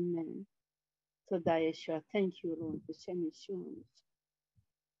one new man. So Yeshua, thank you, Lord, B'Shem Yeshua.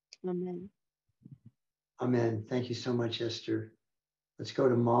 Amen. Amen. Thank you so much, Esther. Let's go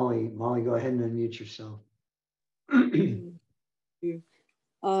to Molly. Molly, go ahead and unmute yourself.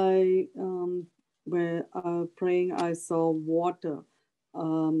 I when praying, I saw water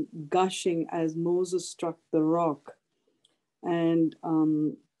gushing as Moses struck the rock, and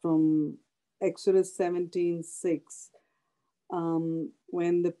from Exodus 17:6,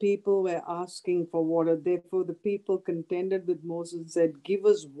 when the people were asking for water, therefore the people contended with Moses and said, "Give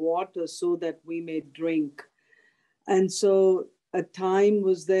us water so that we may drink." And so a time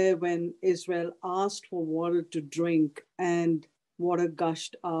was there when Israel asked for water to drink and water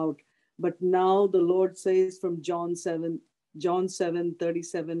gushed out. But now the Lord says from John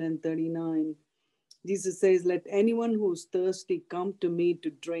 7:37 and 39, Jesus says, "Let anyone who's thirsty come to me to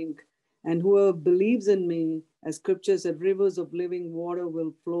drink, and whoever believes in me, as scripture said, rivers of living water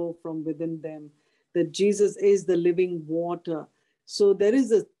will flow from within them." That Jesus is the living water. So there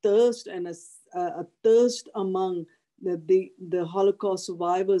is a thirst and a thirst among the Holocaust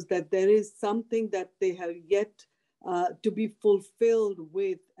survivors, that there is something that they have yet to be fulfilled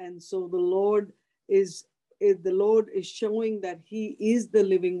with. And so the Lord is showing that he is the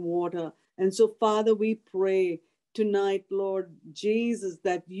living water. And so, Father, we pray tonight, Lord Jesus,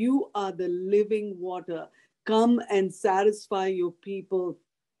 that you are the living water. Come and satisfy your people.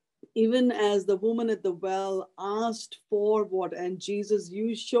 Even as the woman at the well asked for water, and Jesus,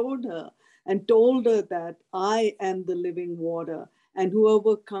 you showed her and told her that I am the living water, and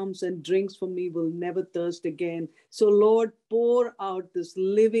whoever comes and drinks from me will never thirst again. So, Lord, pour out this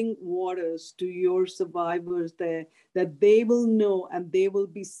living waters to your survivors there, that they will know and they will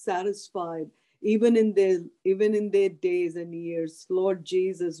be satisfied even in their days and years. Lord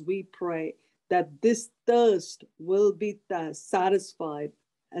Jesus, we pray that this thirst will be satisfied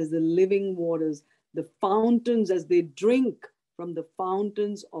as the living waters, the fountains, as they drink from the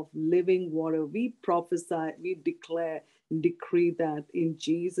fountains of living water. We prophesy, we declare and decree that in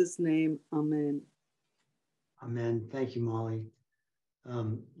Jesus' name. Amen. Amen. Thank you, Molly.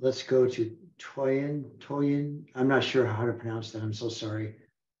 Let's go to Toyin. I'm not sure how to pronounce that. I'm so sorry.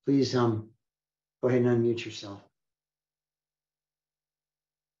 Please go ahead and unmute yourself.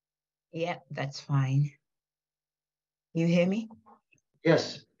 Yeah, that's fine. You hear me?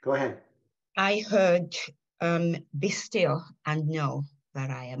 Yes, go ahead. I heard, be still and know that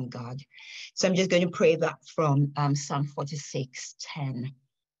I am God. So I'm just going to pray that from Psalm 46:10.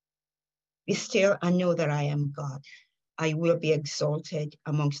 Be still and know that I am God. I will be exalted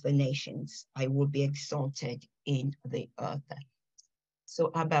amongst the nations. I will be exalted in the earth.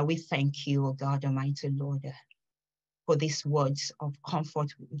 So Abba, we thank you, O God, Almighty Lord, for these words of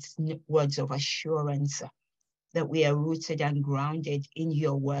comfort, words of assurance, that we are rooted and grounded in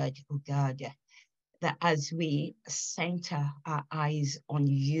your word, O God, that as we center our eyes on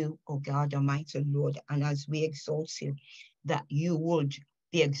you, O God, Almighty Lord, and as we exalt you, that you would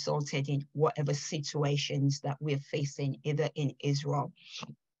be exalted in whatever situations that we're facing, either in Israel,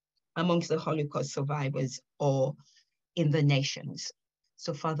 amongst the Holocaust survivors, or in the nations.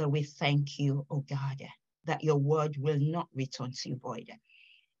 So, Father, we thank you, O God, that your word will not return to you void.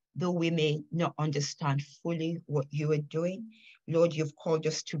 Though we may not understand fully what you are doing, Lord, you've called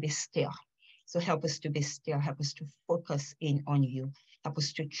us to be still. So help us to be still. Help us to focus in on you. Help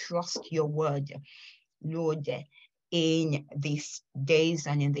us to trust your word, Lord, in these days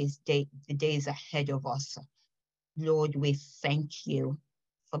and in the days ahead of us. Lord, we thank you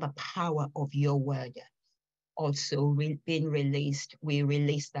for the power of your word. Also being released, we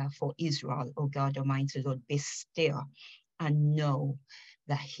release that for Israel, oh God Almighty, Lord, be still and know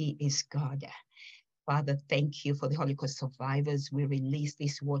that he is God. Father, thank you for the Holocaust survivors. We release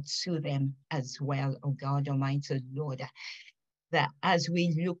this word to them as well, oh God Almighty, Lord, that as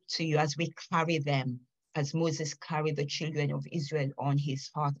we look to you, as we carry them, as Moses carried the children of Israel on his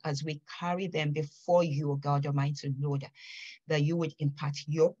heart, as we carry them before you, oh God Almighty, Lord, that you would impart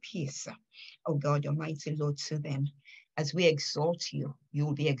your peace, oh God Almighty, Lord, to them. As we exalt you, you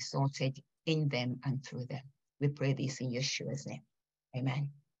will be exalted in them and through them. We pray this in Yeshua's name. Amen.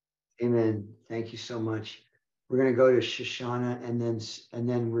 Amen. Thank you so much. We're going to go to Shoshana, and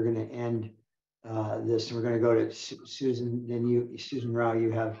then we're going to end this, and we're going to go to Susan. Then Susan Rao,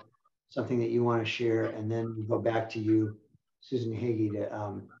 you have something that you want to share, and then we go back to you, Susan Hagee,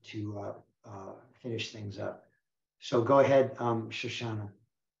 to finish things up. So go ahead, Shoshana.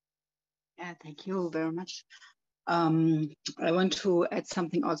 Yeah, thank you very much. I want to add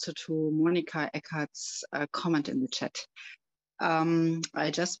something also to Monica Eckart's comment in the chat.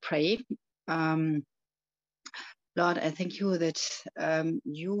 I just pray, Lord, I thank you that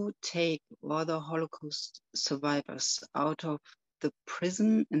you take all the Holocaust survivors out of the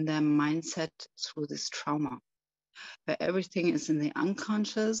prison in their mindset through this trauma, where everything is in the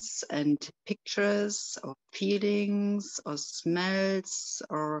unconscious and pictures or feelings or smells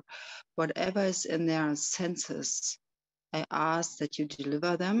or whatever is in their senses. I ask that you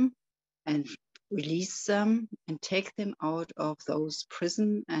deliver them and release them and take them out of those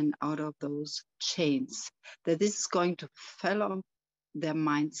prison and out of those chains, that this is going to follow their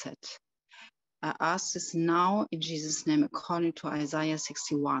mindset. I ask this now in Jesus' name, according to Isaiah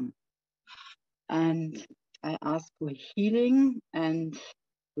 61. And I ask for healing and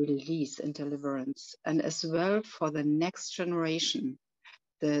release and deliverance, and as well for the next generation,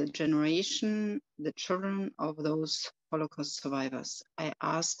 the children of those Holocaust survivors. I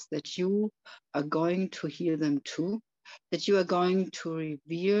ask that you are going to heal them too, that you are going to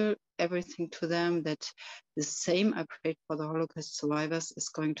reveal everything to them, that the same I prayed for the Holocaust survivors is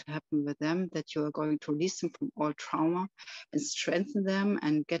going to happen with them, that you are going to release them from all trauma and strengthen them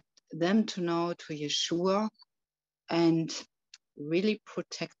and get them to know to Yeshua and really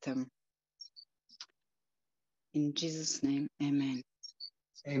protect them. In Jesus' name, amen.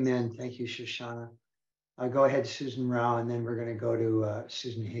 Amen. Thank you, Shoshana. Go ahead, Susan Rao, and then we're going to go to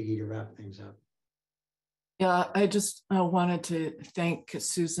Susan Higgy to wrap things up. Yeah, I just wanted to thank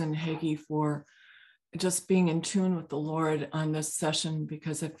Susan Hagee for just being in tune with the Lord on this session,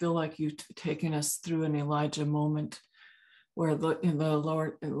 because I feel like you've taken us through an Elijah moment where the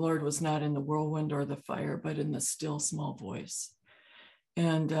Lord was not in the whirlwind or the fire, but in the still small voice.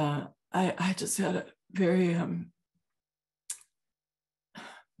 And I just had a very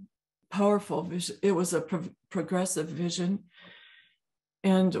powerful vision. It was a progressive vision.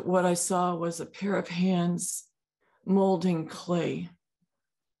 And what I saw was a pair of hands molding clay.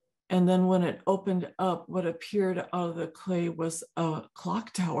 And then when it opened up, what appeared out of the clay was a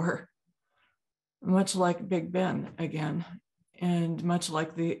clock tower, much like Big Ben again, and much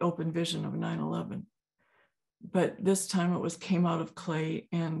like the open vision of 9/11. But this time it came out of clay,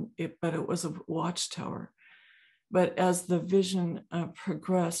 but it was a watchtower. But as the vision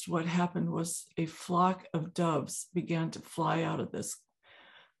progressed, what happened was a flock of doves began to fly out of this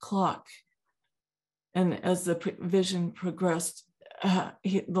clock. And as the vision progressed,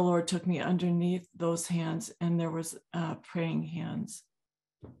 the Lord took me underneath those hands, and there was praying hands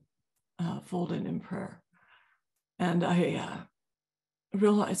folded in prayer. And I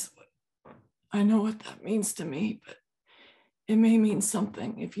realized, I know what that means to me, but it may mean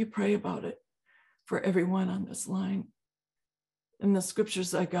something if you pray about it for everyone on this line. And the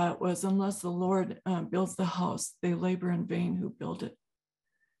scriptures I got was, unless the Lord builds the house, they labor in vain who build it.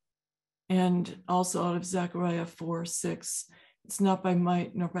 And also out of Zechariah 4:6, it's not by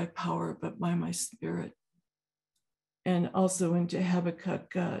might nor by power, but by my spirit. And also into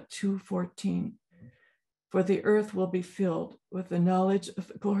Habakkuk 2:14, for the earth will be filled with the knowledge of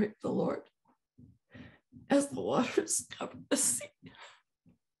the glory of the Lord, as the waters cover the sea.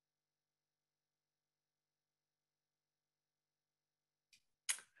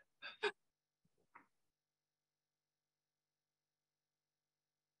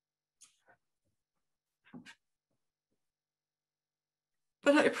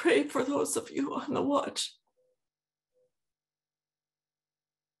 But I pray for those of you on the watch.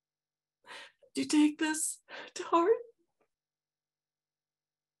 Do you take this to heart?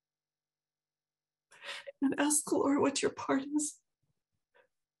 And ask the Lord what your part is.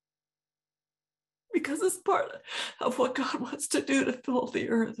 Because it's part of what God wants to do to fill the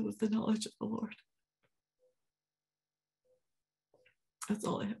earth with the knowledge of the Lord. That's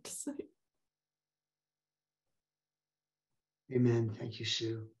all I have to say. Amen. Thank you,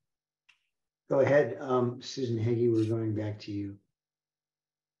 Sue. Go ahead, Susan Higgy, we're going back to you.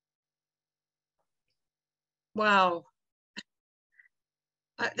 Wow.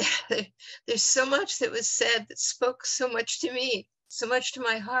 There's so much that was said that spoke so much to me, so much to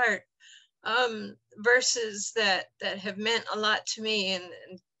my heart. Verses that have meant a lot to me,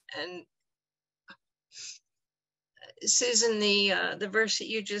 and Susan, the verse that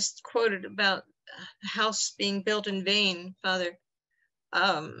you just quoted about the house being built in vain, Father,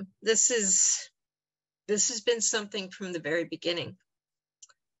 this has been something from the very beginning,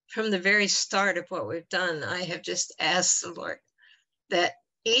 from the very start of what we've done. I have just asked the Lord that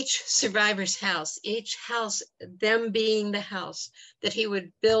each survivor's house, each house, them being the house, that he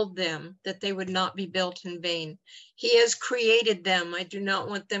would build them, that they would not be built in vain. He has created them. I do not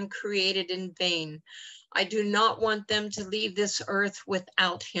want them created in vain. I do not want them to leave this earth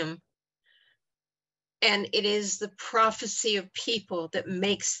without him. And it is the prophecy of people that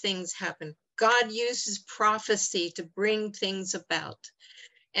makes things happen. God uses prophecy to bring things about.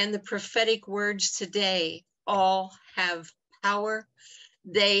 And the prophetic words today all have power.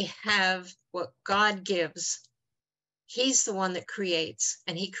 They have what God gives. He's the one that creates,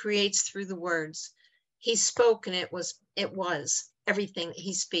 and he creates through the words. He spoke, and it was. Everything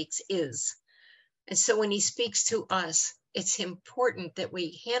he speaks is. And so when he speaks to us, it's important that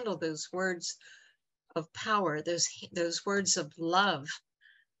we handle those words of power, those words of love,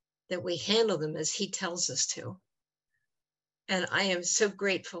 that we handle them as he tells us to. And I am so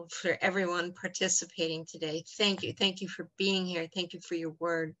grateful for everyone participating today. Thank you. Thank you for being here. Thank you for your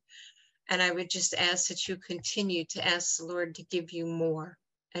word. And I would just ask that you continue to ask the Lord to give you more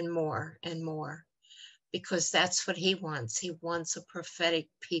and more and more, because that's what he wants. He wants a prophetic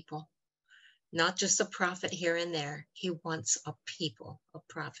people, not just a prophet here and there. He wants a people of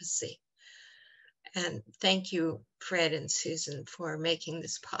prophecy. And thank you, Fred and Susan, for making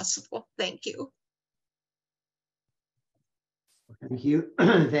this possible. Thank you. Thank you.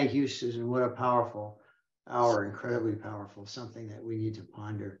 Thank you, Susan. What a powerful hour, incredibly powerful, something that we need to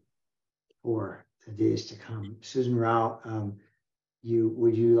ponder for the days to come. Susan Rao,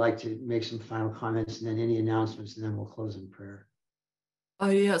 would you like to make some final comments and then any announcements, and then we'll close in prayer?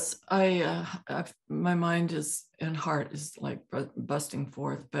 Yes, my mind is and heart is like busting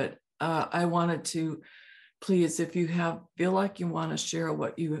forth, but I wanted to please, if you feel like you want to share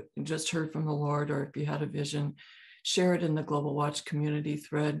what you just heard from the Lord, or if you had a vision, share it in the Global Watch community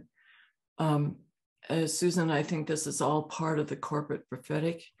thread. Susan, I think this is all part of the corporate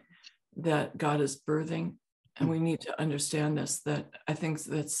prophetic that God is birthing. And we need to understand this, that I think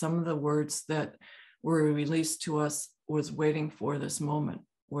that some of the words that were released to us was waiting for this moment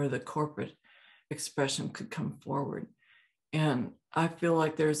where the corporate expression could come forward. And I feel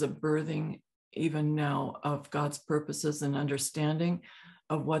like there's a birthing even now of God's purposes and understanding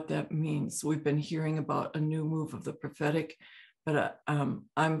of what that means. We've been hearing about a new move of the prophetic, but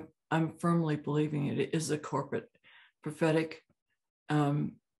I'm firmly believing it is a corporate prophetic,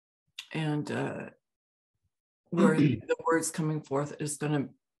 and where the words coming forth is going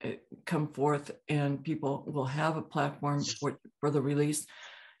to come forth, and people will have a platform for the release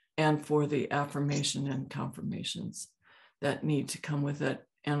and for the affirmation and confirmations that need to come with it.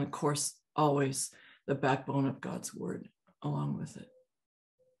 And of course, always the backbone of God's word along with it.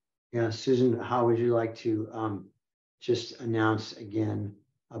 Yeah, Susan, how would you like to just announce again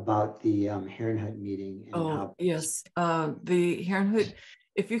about the Herrenhut meeting? And yes, the Herrenhut,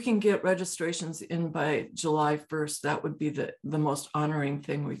 if you can get registrations in by July 1st, that would be the most honoring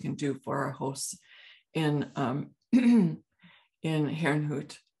thing we can do for our hosts in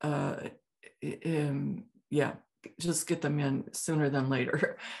Herrenhut. Yeah, just get them in sooner than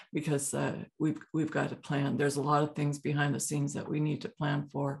later, because we've got to plan. There's a lot of things behind the scenes that we need to plan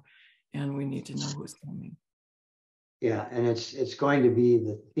for, and we need to know who's coming. Yeah, and it's going to be,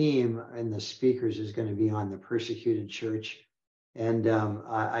 the theme and the speakers is going to be on the persecuted church. And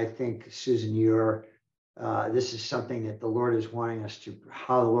I think, Susan, this is something that the Lord is wanting us to,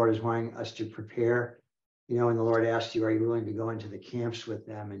 how the Lord is wanting us to prepare. You know, and the Lord asked you, are you willing to go into the camps with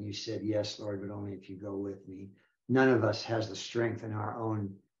them? And you said, yes, Lord, but only if you go with me. None of us has the strength in our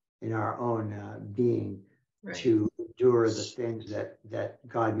own being to endure the things that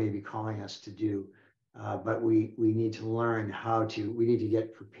God may be calling us to do. But we need to learn we need to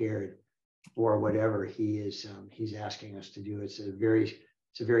get prepared for whatever he's asking us to do. It's a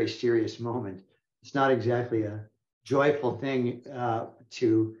very serious moment. It's not exactly a joyful thing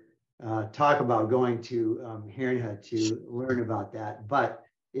to talk about going to Herrenhut to learn about that, but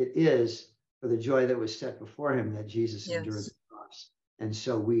it is for the joy that was set before him that Jesus endured the cross. And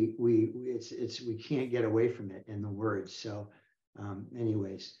so we can't get away from it in the words. So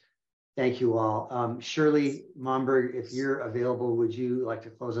anyways, thank you all. Shirley Momberg, if you're available, would you like to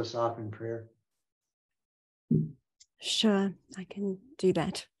close us off in prayer? Sure, I can do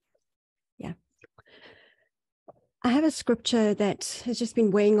that. Yeah. I have a scripture that has just been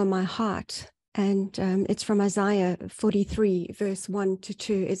weighing on my heart, and it's from Isaiah 43, verse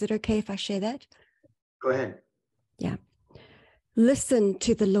 1-2. Is it okay if I share that? Go ahead. Yeah. Listen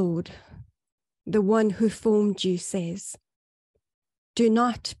to the Lord, the one who formed you says, do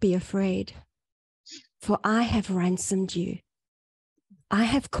not be afraid, for I have ransomed you. I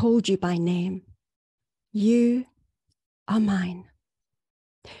have called you by name. You are mine.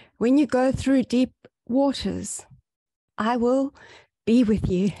 When you go through deep waters, I will be with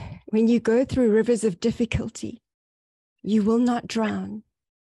you. When you go through rivers of difficulty, you will not drown.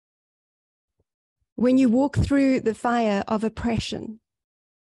 When you walk through the fire of oppression,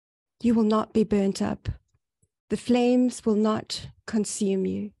 you will not be burnt up. The flames will not consume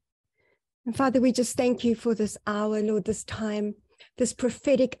you. And Father, we just thank you for this hour, Lord, this time, this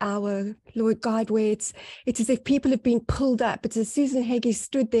prophetic hour, Lord God, where it's as if people have been pulled up. It's as Susan Hagee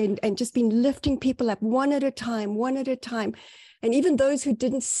stood there and just been lifting people up one at a time. And even those who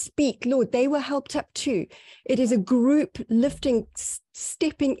didn't speak, Lord, they were helped up too. It is a group lifting,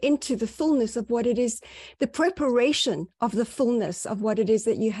 stepping into the fullness of what it is, the preparation of the fullness of what it is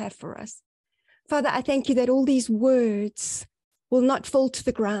that you have for us. Father, I thank you that all these words will not fall to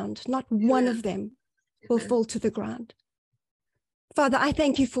the ground. Not one of them will fall to the ground. Father, I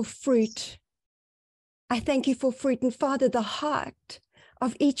thank you for fruit. I thank you for fruit. And Father, the heart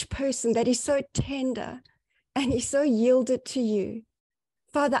of each person that is so tender and is so yielded to you.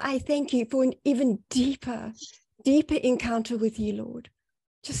 Father, I thank you for an even deeper encounter with you, Lord.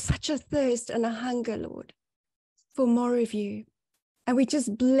 Just such a thirst and a hunger, Lord, for more of you. And we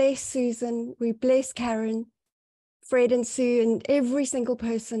just bless Susan, we bless Karen, Fred and Sue, and every single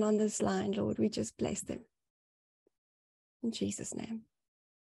person on this line, Lord. We just bless them. In Jesus' name.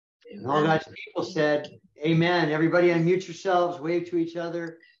 And all God's people said, amen. Everybody unmute yourselves, wave to each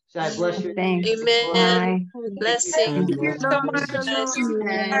other. Say, I bless you. Amen. Blessing. Thank you so much.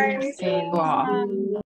 Blessing.